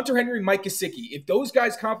 Hunter Henry, Mike Gesicki. If those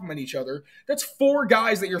guys complement each other, that's 4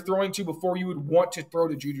 guys that you're throwing to before you would want to throw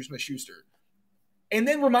to Juju Smith-Schuster. And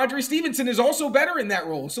then Ramondre Stevenson is also better in that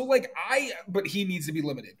role. So but he needs to be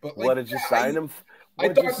limited. But what did you sign him? I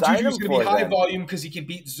thought Juju was going to be high volume because he can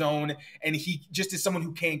beat zone and he just is someone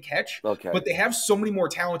who can catch. Okay. But they have so many more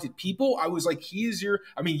talented people. I was like,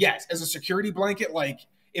 yes, as a security blanket, like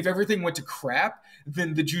if everything went to crap,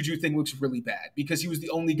 then the Juju thing looks really bad because he was the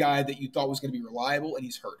only guy that you thought was going to be reliable and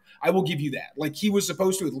he's hurt. I will give you that. Like he was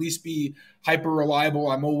supposed to at least be hyper reliable.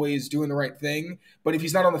 I'm always doing the right thing. But if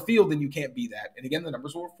he's not on the field, then you can't be that. And again, the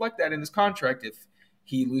numbers will reflect that in his contract if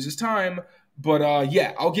he loses time. But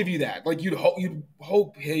I'll give you that. Like you'd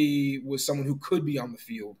hope he was someone who could be on the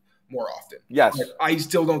field more often. Yes. But I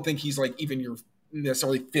still don't think he's like even your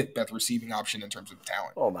necessarily 5th best receiving option in terms of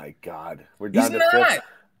talent. Oh my God. We're down to 5th.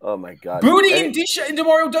 Oh my God. Booty and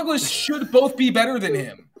Demario Douglas should both be better than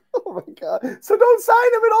him. Oh my God. So don't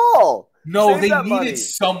sign him at all. No, they needed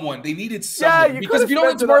someone. They needed someone. Because if you don't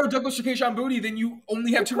have Demario Douglas or Kayshon Boutte, then you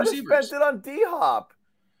only have 2 receivers. You spent it on D-Hop.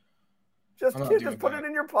 Just put it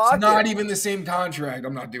in your pocket. It's not even the same contract.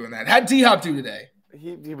 I'm not doing that. How'd D-Hop do today?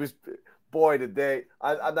 He was, boy, did they.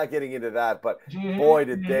 I'm not getting into that, but boy,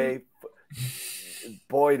 did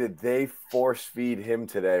they force feed him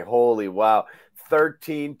today. Holy wow.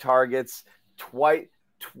 13 targets,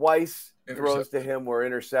 twice throws to him were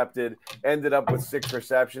intercepted, ended up with 6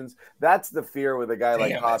 receptions. That's the fear with a guy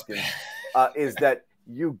like Hopkins, is that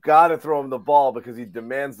you got to throw him the ball because he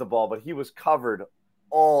demands the ball, but he was covered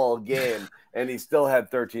all game, and he still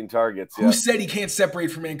had 13 targets. Who said he can't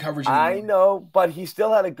separate from man coverage anymore? I know, but he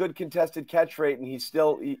still had a good contested catch rate, and he's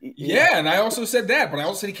still and I also said that, but I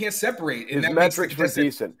also said he can't separate. And his metrics were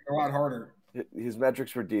decent. A lot harder. His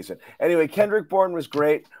metrics were decent. Anyway, Kendrick Bourne was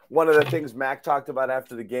great. One of the things Mac talked about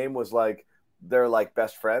after the game was like they're like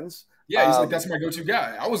best friends. Yeah, he's like, that's my go-to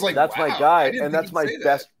guy. I was like, that's my guy, and that's my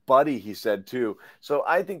best buddy, he said too. So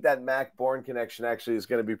I think that Mac Bourne connection actually is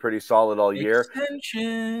going to be pretty solid all year.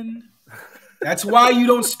 Extension. That's why you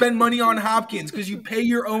don't spend money on Hopkins, because you pay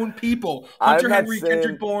your own people. Hunter Henry,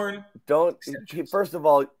 Kendrick Bourne. First of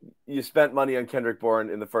all, you spent money on Kendrick Bourne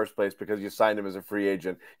in the first place because you signed him as a free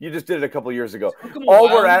agent. You just did it a couple years ago. All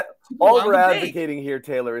we're advocating here,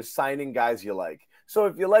 Taylor, is signing guys you like. So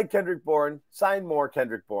if you like Kendrick Bourne, sign more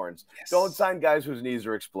Kendrick Bournes. Yes. Don't sign guys whose knees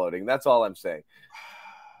are exploding. That's all I'm saying.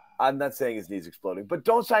 I'm not saying his knees exploding, but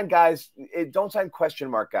don't sign question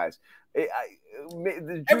mark guys.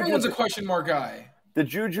 Everyone's a question mark guy. The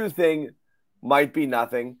Juju thing might be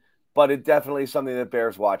nothing, but it definitely is something that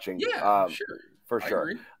bears watching. Yeah, sure. For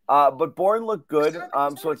sure. But Bourne looked good,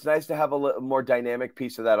 so it's nice to have a little more dynamic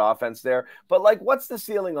piece of that offense there. But, like, what's the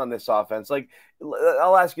ceiling on this offense? Like,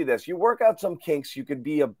 I'll ask you this. You work out some kinks, you could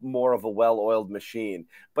be more of a well-oiled machine.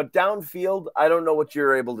 But downfield, I don't know what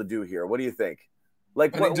you're able to do here. What do you think?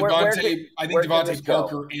 Like, I think Devontae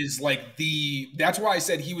Parker is like that's why I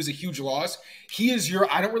said he was a huge loss. He is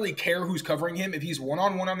I don't really care who's covering him. If he's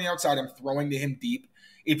one-on-one on the outside, I'm throwing to him deep.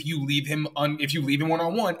 if you leave him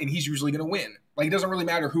one-on-one, and he's usually going to win. Like, it doesn't really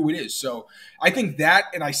matter who it is. So I think that,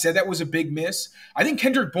 and I said that was a big miss. I think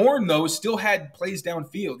Kendrick Bourne, though, still had plays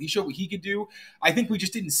downfield. He showed what he could do. I think we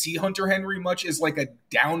just didn't see Hunter Henry much as like a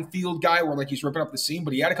downfield guy where like he's ripping up the seam,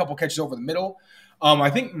 but he had a couple catches over the middle.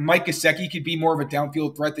 I think Mike Gesicki could be more of a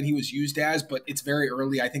downfield threat than he was used as, but it's very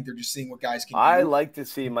early. I think they're just seeing what guys can do. I like to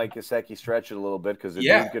see Mike Gesicki stretch it a little bit because the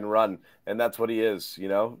dude can run, and that's what he is, you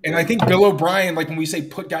know? And I think Bill O'Brien, like when we say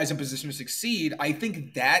put guys in position to succeed, I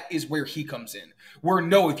think that is where he comes in. Where,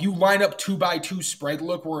 no, if you line up 2x2 spread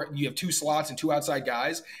look where you have 2 slots and 2 outside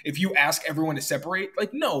guys, if you ask everyone to separate,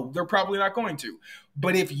 like, no, they're probably not going to.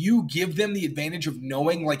 But if you give them the advantage of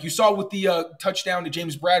knowing, like you saw with the touchdown to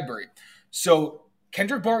James Bradbury. So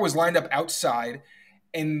Kendrick Bourne was lined up outside,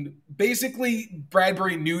 and basically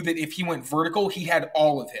Bradbury knew that if he went vertical, he had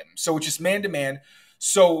all of him. So it's just man-to-man.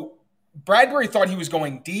 So Bradbury thought he was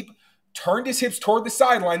going deep, turned his hips toward the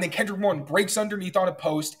sideline, then Kendrick Bourne breaks underneath on a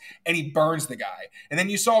post, and he burns the guy. And then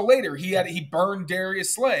you saw later he burned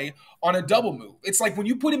Darius Slay on a double move. It's like when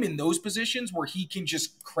you put him in those positions where he can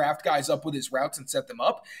just craft guys up with his routes and set them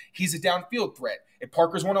up, he's a downfield threat. If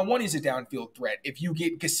Parker's one-on-one, he's a downfield threat. If you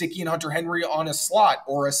get Gesicki and Hunter Henry on a slot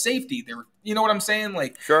or a safety, you know what I'm saying?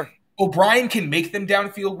 Like, sure. O'Brien can make them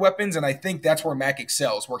downfield weapons, and I think that's where Mac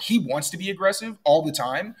excels, where he wants to be aggressive all the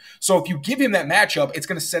time. So if you give him that matchup, it's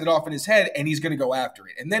going to set it off in his head, and he's going to go after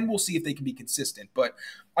it. And then we'll see if they can be consistent. But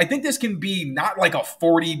I think this can be not like a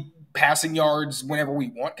 40 passing yards whenever we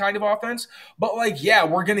want kind of offense, but like, yeah,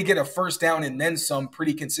 we're going to get a first down and then some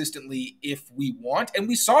pretty consistently if we want. And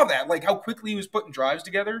we saw that, like how quickly he was putting drives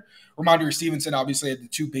together. Ramondre Stevenson obviously had the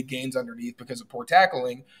 2 big gains underneath because of poor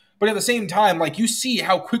tackling. But at the same time, like you see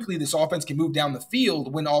how quickly this offense can move down the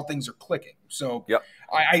field when all things are clicking. So yep.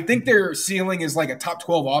 I think their ceiling is like a top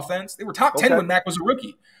 12 offense. They were top 10 when Mac was a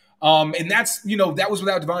rookie. And that's, that was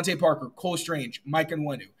without Devontae Parker, Cole Strange, Mike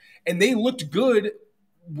Nwenu. And they looked good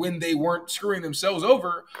when they weren't screwing themselves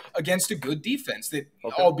over against a good defense that,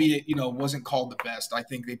 albeit, wasn't called the best. I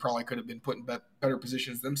think they probably could have been put in better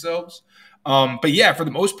positions themselves. But yeah, for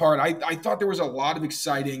the most part, I thought there was a lot of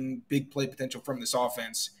exciting big play potential from this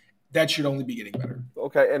offense. That should only be getting better.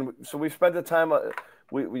 Okay, and so we've spent the time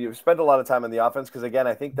we spent a lot of time on the offense because, again,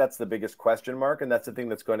 I think that's the biggest question mark, and that's the thing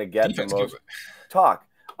that's going to get defense the most talk.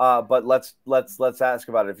 But let's ask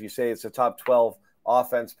about it. If you say it's a top 12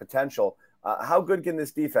 offense potential, how good can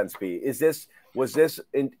this defense be? Was this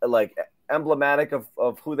emblematic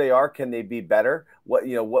of who they are? Can they be better?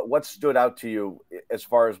 What stood out to you as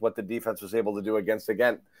far as what the defense was able to do against,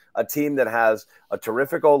 again, a team that has a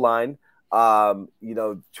terrific O-line, 2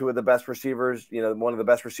 of the best receivers, one of the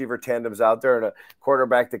best receiver tandems out there, and a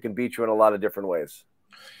quarterback that can beat you in a lot of different ways.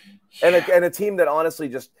 Yeah. And a team that honestly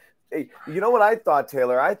just, you know what I thought,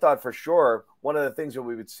 Taylor? I thought for sure one of the things that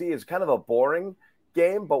we would see is kind of a boring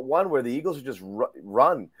game, but one where the Eagles would just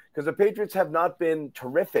run, because the Patriots have not been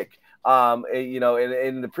terrific. In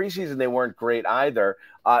the preseason, they weren't great either.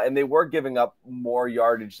 And they were giving up more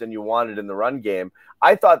yardage than you wanted in the run game.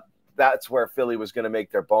 I thought that's where Philly was going to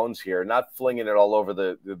make their bones here, not flinging it all over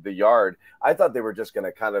the yard. I thought they were just going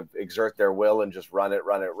to kind of exert their will and just run it.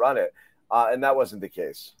 And that wasn't the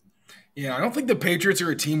case. Yeah, I don't think the Patriots are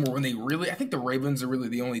a team where I think the Ravens are really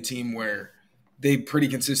the only team where they've pretty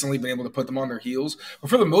consistently been able to put them on their heels. But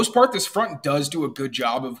for the most part, this front does do a good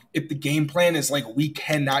job of, if the game plan is like, we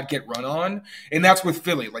cannot get run on, and that's with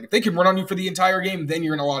Philly. Like, if they can run on you for the entire game, then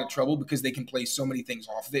you're in a lot of trouble because they can play so many things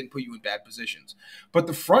off of it and put you in bad positions. But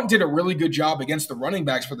the front did a really good job against the running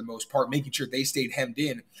backs for the most part, making sure they stayed hemmed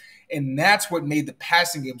in. And that's what made the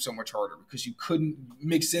passing game so much harder, because you couldn't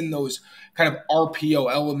mix in those kind of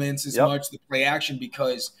RPO elements as much, the play action,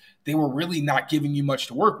 because they were really not giving you much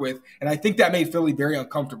to work with. And I think that made Philly very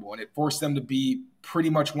uncomfortable, and it forced them to be pretty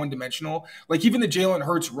much one-dimensional. Like, even the Jalen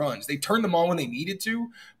Hurts runs, they turned them on when they needed to,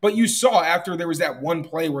 but you saw after there was that one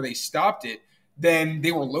play where they stopped it, then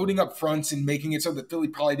they were loading up fronts and making it so that Philly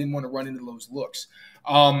probably didn't want to run into those looks.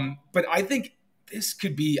 But I think this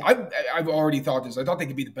could be – I've already thought this. I thought they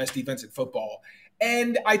could be the best defense in football.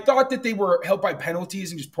 And I thought that they were helped by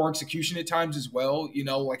penalties and just poor execution at times as well.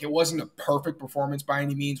 Like, it wasn't a perfect performance by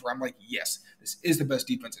any means where I'm like, yes, this is the best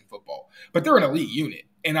defense in football. But they're an elite unit.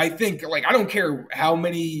 And I think, like, I don't care how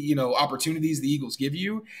many, opportunities the Eagles give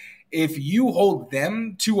you. If you hold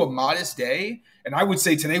them to a modest day, and I would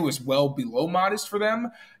say today was well below modest for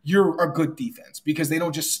them, you're a good defense, because they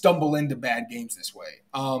don't just stumble into bad games this way.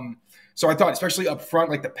 So I thought, especially up front,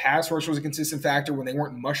 like the pass rush was a consistent factor when they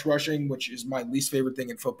weren't mush rushing, which is my least favorite thing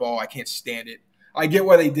in football. I can't stand it. I get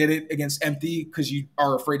why they did it against empty because you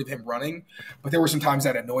are afraid of him running, but there were some times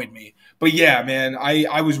that annoyed me. But yeah, man,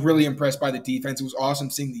 I was really impressed by the defense. It was awesome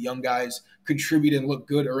seeing the young guys contribute and look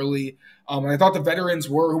good early. And I thought the veterans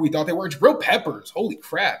were who we thought they were. Jabril Peppers, holy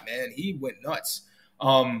crap, man, he went nuts.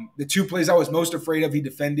 The two plays I was most afraid of, he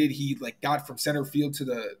defended. He got from center field to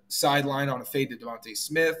the sideline on a fade to Devontae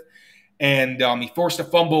Smith. And he forced a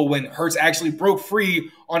fumble when Hurts actually broke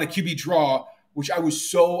free on a QB draw, which I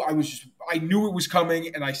knew it was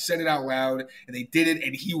coming, and I said it out loud, and they did it,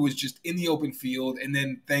 and he was just in the open field. And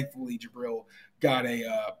then thankfully Jabril got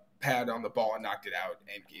a pad on the ball and knocked it out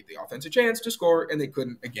and gave the offense a chance to score, and they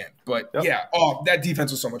couldn't again. But that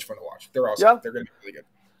defense was so much fun to watch. They're awesome. They're going to be really good.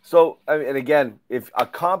 So, and again, if a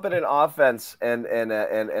competent offense and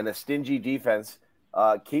a stingy defense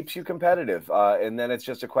keeps you competitive, and then it's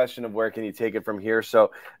just a question of where can you take it from here.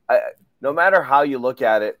 So no matter how you look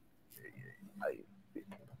at it,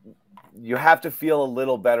 you have to feel a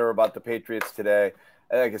little better about the Patriots today.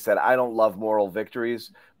 Like I said, I don't love moral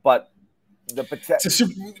victories, but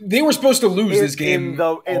they were supposed to lose this game in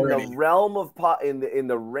the realm of in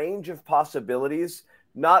the range of possibilities.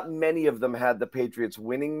 Not many of them had the Patriots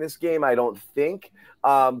winning this game, I don't think,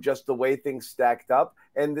 just the way things stacked up.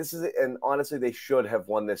 And honestly, they should have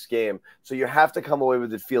won this game. So you have to come away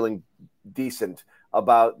with it feeling decent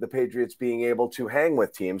about the Patriots being able to hang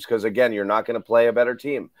with teams. Because again, you're not going to play a better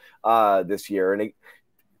team this year. And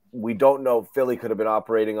we don't know. Philly could have been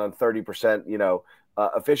operating on 30%,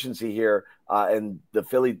 efficiency here. And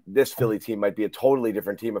this Philly team might be a totally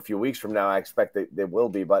different team a few weeks from now. I expect they will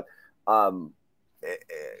be, but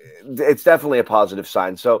it's definitely a positive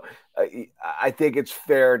sign. So I think it's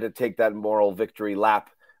fair to take that moral victory lap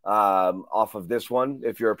off of this one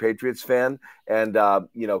if you're a Patriots fan, and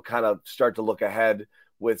kind of start to look ahead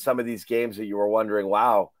with some of these games that you were wondering,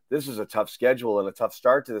 wow, this is a tough schedule and a tough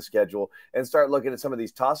start to the schedule, and start looking at some of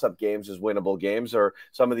these toss-up games as winnable games, or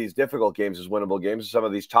some of these difficult games as winnable games, some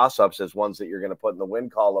of these toss-ups as ones that you're going to put in the win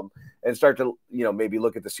column, and start to, maybe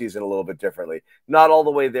look at the season a little bit differently. Not all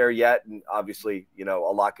the way there yet, and obviously, a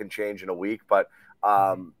lot can change in a week, but,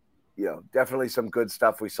 definitely some good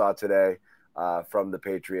stuff we saw today from the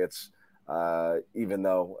Patriots, even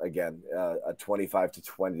though, again, a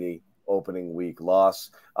 25-20 opening week loss.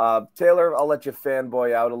 Taylor, I'll let you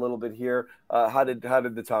fanboy out a little bit here. How did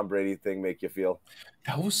the Tom Brady thing make you feel?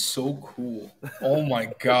 That was so cool. Oh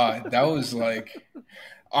my God. That was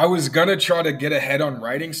I was gonna try to get ahead on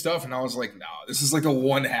writing stuff, and I was like, no, this is the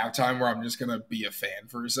one halftime where I'm just gonna be a fan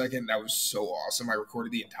for a second. That was so awesome. I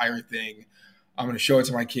recorded the entire thing. I'm gonna show it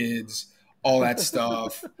to my kids, all that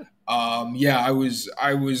stuff. I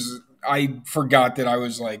forgot that I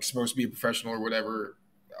was supposed to be a professional or whatever.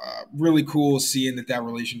 Really cool seeing that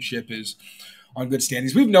relationship is on good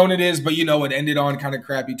standings. We've known it is, but it ended on kind of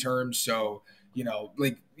crappy terms. So,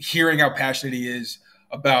 hearing how passionate he is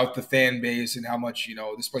about the fan base and how much,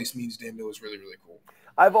 this place means to him, it was really, really cool.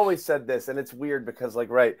 I've always said this, and it's weird because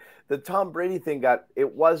the Tom Brady thing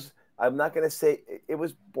I'm not going to say it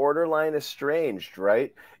was borderline estranged,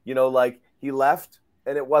 right? He left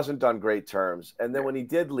and it wasn't on great terms. And then when he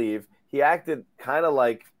did leave, he acted kind of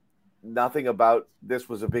like nothing about this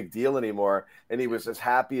was a big deal anymore, and he was as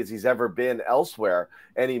happy as he's ever been elsewhere,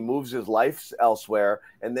 and he moves his life elsewhere,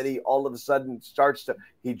 and then he all of a sudden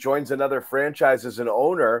he joins another franchise as an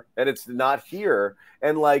owner, and it's not here,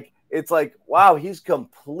 and it's wow, he's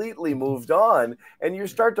completely moved on, and you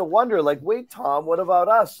start to wonder wait, Tom, what about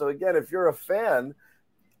us? So again, if you're a fan,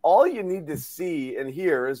 all you need to see and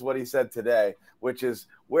hear is what he said today, which is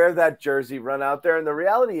wear that jersey, run out there, and the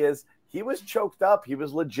reality is he was choked up. He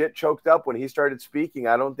was legit choked up when he started speaking.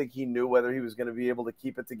 I don't think he knew whether he was going to be able to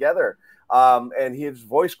keep it together. And his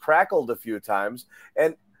voice crackled a few times.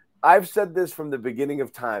 And I've said this from the beginning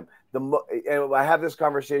of time. And I have this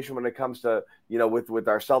conversation when it comes to, with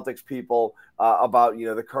our Celtics people about,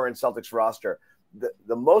 the current Celtics roster.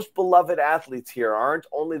 The most beloved athletes here aren't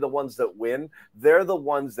only the ones that win. They're the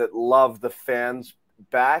ones that love the fans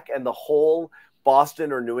back and the whole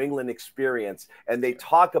Boston or New England experience, and they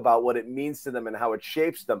talk about what it means to them and how it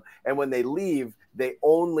shapes them. And when they leave, they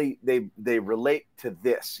relate to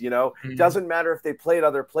this. It doesn't matter if they played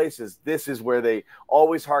other places. This is where they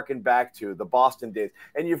always harken back to the Boston days.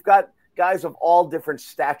 And you've got guys of all different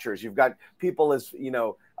statures. You've got people as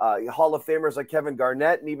Hall of Famers like Kevin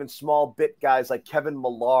Garnett, and even small bit guys like Kevin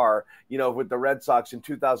Millar, with the Red Sox in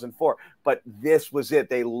 2004. But this was it.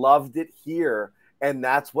 They loved it here. And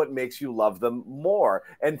that's what makes you love them more.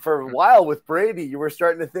 And for a while with Brady, you were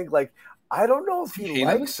starting to think I don't know if he Hate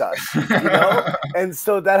likes us? us, you know? And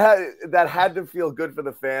so that had to feel good for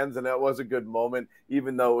the fans, and that was a good moment,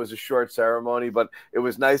 even though it was a short ceremony. But it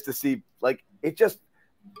was nice to see, like, it just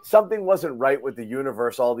something wasn't right with the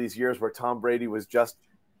universe all these years where Tom Brady was just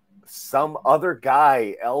some other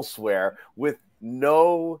guy elsewhere with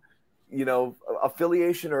no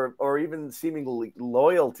affiliation or even seemingly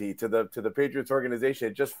loyalty to the Patriots organization.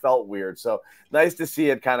 It just felt weird. So nice to see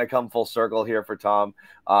it kind of come full circle here for Tom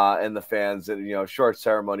and the fans. And short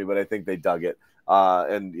ceremony, but I think they dug it.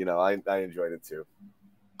 And I enjoyed it too.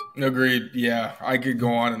 Agreed. Yeah, I could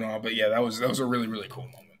go on and on, but yeah, that was a really really cool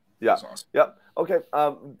moment. Yeah. That's awesome. Yep. Okay.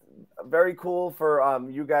 Very cool for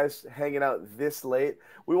you guys hanging out this late.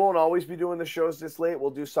 We won't always be doing the shows this late.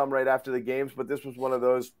 We'll do some right after the games, but this was one of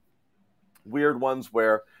those weird ones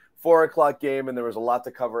where 4:00 game and there was a lot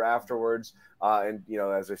to cover afterwards. And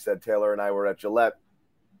as I said, Taylor and I were at Gillette,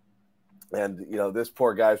 and this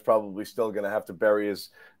poor guy's probably still going to have to bury his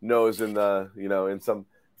nose in in some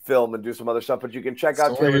film and do some other stuff. But you can check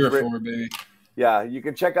out Still Taylor's here for it, baby. Yeah, you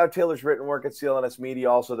can check out Taylor's written work at CLNS Media,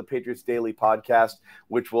 also the Patriots Daily podcast,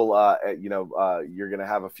 which will, you're going to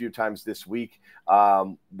have a few times this week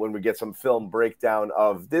when we get some film breakdown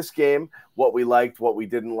of this game, what we liked, what we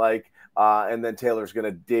didn't like, and then Taylor's going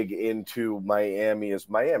to dig into Miami,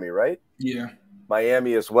 right? Yeah.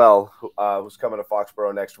 Miami as well, who's coming to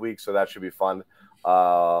Foxborough next week, so that should be fun.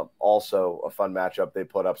 Also, a fun matchup. They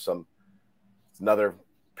put up another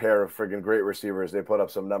pair of friggin' great receivers. They put up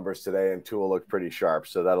some numbers today, and Tua looked pretty sharp,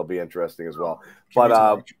 so that'll be interesting as well.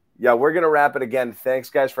 But yeah, we're gonna wrap it again. Thanks,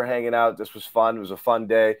 guys, for hanging out. This was fun. It was a fun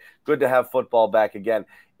day. Good to have football back again.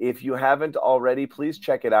 If you haven't already, please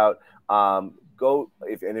check it out.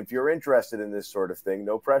 If you're interested in this sort of thing,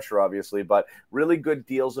 no pressure, obviously, but really good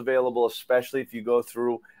deals available, especially if you go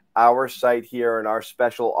through our site here and our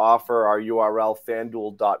special offer, our URL,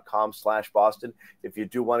 fanduel.com/Boston. If you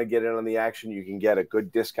do want to get in on the action, you can get a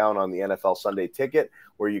good discount on the NFL Sunday ticket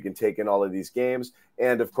where you can take in all of these games.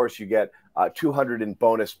 And of course, you get 200 in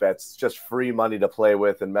bonus bets. It's just free money to play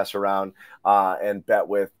with and mess around and bet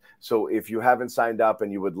with. So if you haven't signed up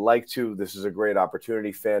and you would like to, this is a great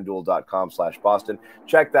opportunity, fanduel.com/Boston.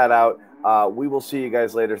 Check that out. We will see you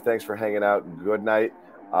guys later. Thanks for hanging out. Good night.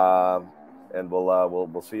 And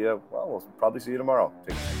we'll see you. Well, we'll probably see you tomorrow.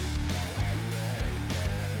 Take care.